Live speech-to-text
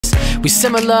We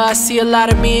similar, I see a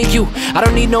lot of me and you. I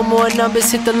don't need no more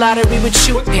numbers, hit the lottery with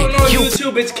you. What's going on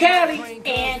YouTube? It's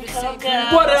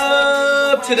Calvin&Koko. What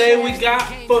up? Today we got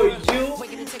for you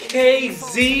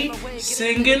KZ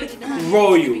singing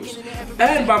Royals.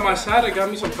 And by my side I got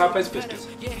me some Popeye's biscuits.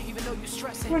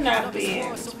 We're not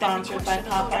being sponsored by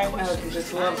Popeye. Melody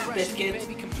just loves biscuits.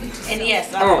 And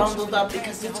yes, I bundled up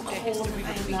because it's cold and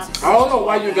I'm not. I don't know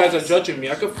why you guys are judging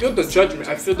me. I can feel the judgment.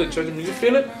 I feel the judgment. You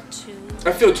feel it?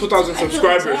 I feel 2,000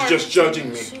 subscribers just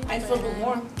judging me. I feel the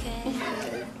warmth.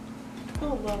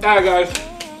 Alright guys.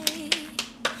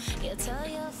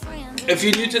 If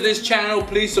you're new to this channel,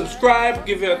 please subscribe,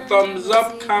 give it a thumbs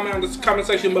up, comment on the comment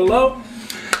section below.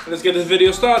 And let's get this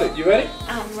video started. You ready?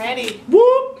 I'm ready.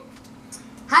 Whoop!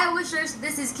 Hi Wishers,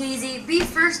 this is KZ. Be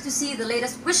first to see the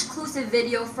latest Wish-clusive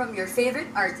video from your favorite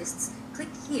artists. Click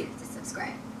here to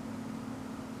subscribe.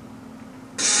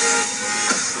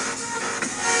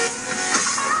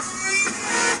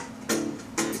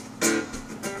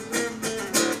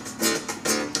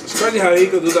 It's crazy how he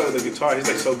could do that with the guitar. He's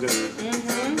like so good.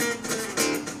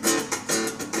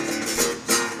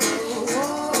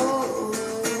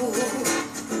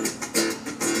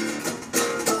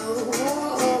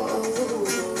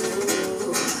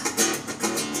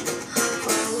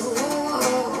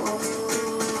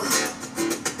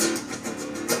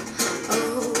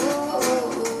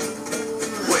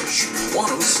 Wish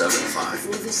 1075.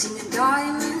 Never seen a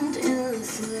diamond in the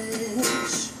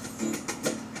flesh.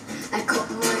 I cut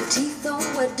my teeth on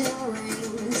wedding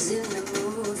rings in the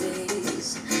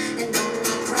movies, and I'm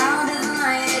proud of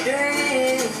my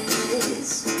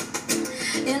dress.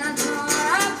 In a torn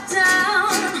up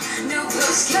town, no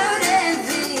postcode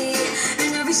heavy,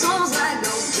 and every song's like no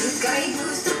teeth. Got you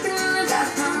stuck in the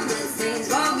bathroom with things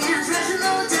walking, trash in the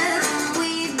hotel room.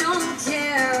 We don't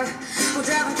care. We're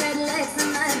driving Cadillacs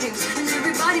and my dreams, and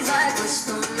everybody's like, we're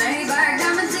still made by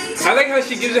diamond teeth. I like how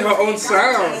she gives it her own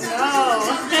sound.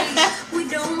 We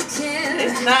don't care.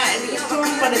 It's not any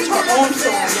song, but it's her own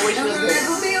song. The way she does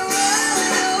it.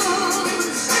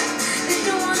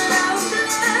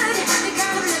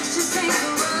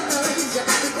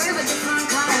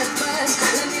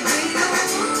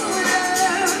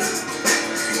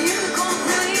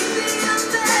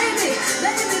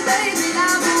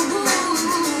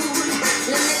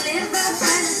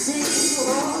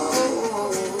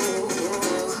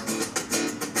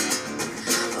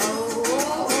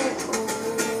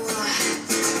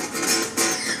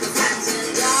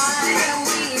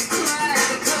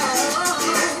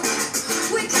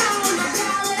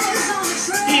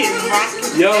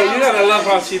 Yo, you gotta love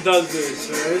how she does this,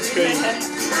 man. It's crazy.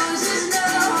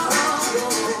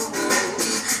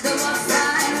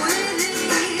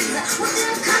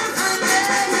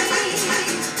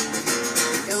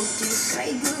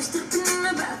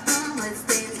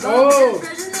 Oh!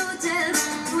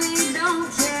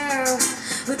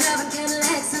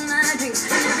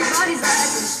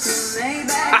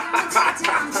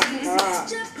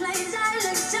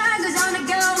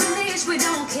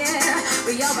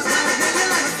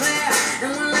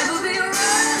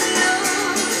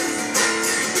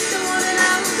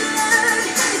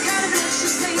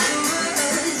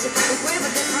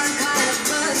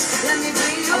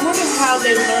 I wonder how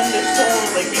they learn their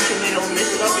songs, like making they don't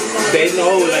mix it up and stuff. They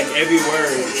know like every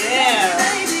word. Yeah.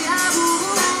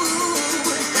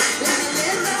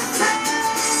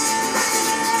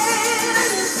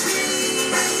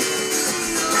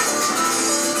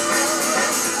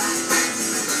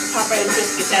 Popeye and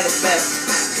biscuits at its best.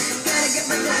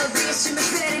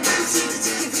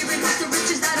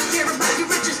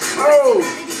 Oh!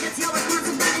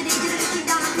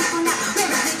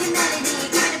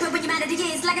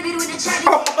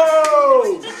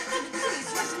 Oh!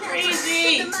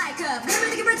 Crazy!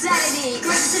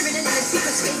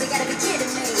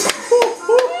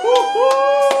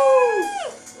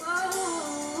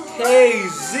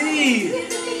 KZ!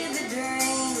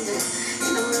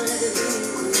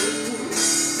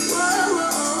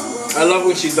 I love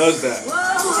when she does that.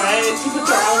 Right? She puts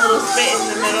her own little spit in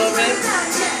the middle of it.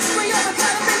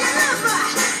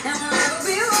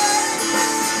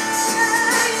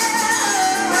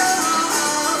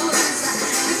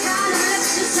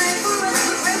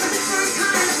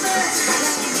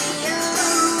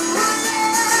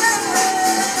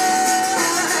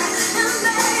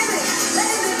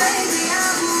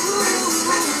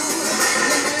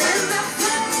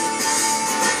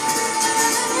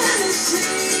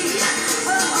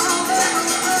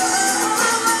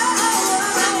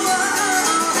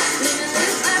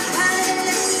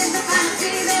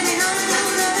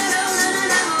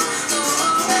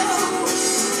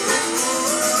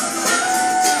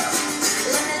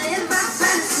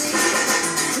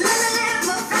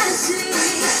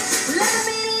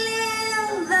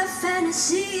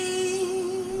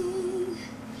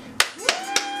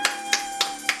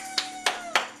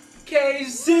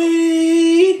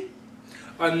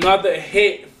 another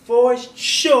hit for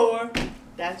sure.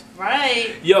 That's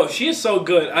right. Yo, she is so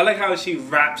good. I like how she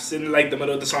raps in like the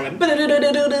middle of the song. Like, I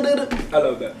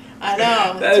love that. I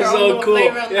know. That is so cool.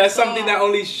 Yeah, it's something that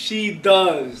only she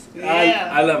does. Yeah.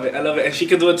 I love it. I love it. And she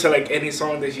can do it to like any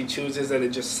song that she chooses, and it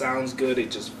just sounds good. It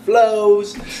just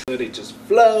flows. It just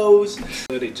flows.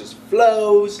 It just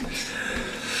flows.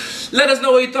 Let us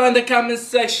know what you thought in the comment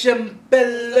section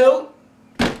below.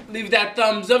 Leave that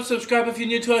thumbs up, subscribe if you're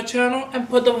new to our channel, and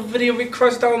put the video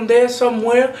request down there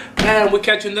somewhere. And we'll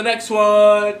catch you in the next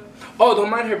one. Oh, don't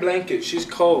mind her blanket. She's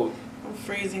cold. I'm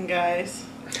freezing, guys.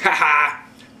 Haha.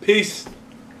 Peace.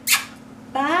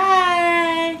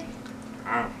 Bye.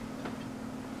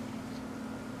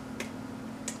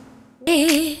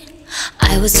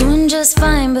 I was doing just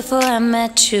fine before I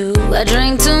met you. I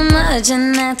drank too much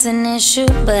and that's an issue,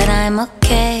 but I'm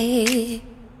okay.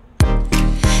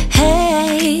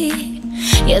 Hey,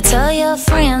 you tell your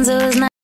friends it was nice.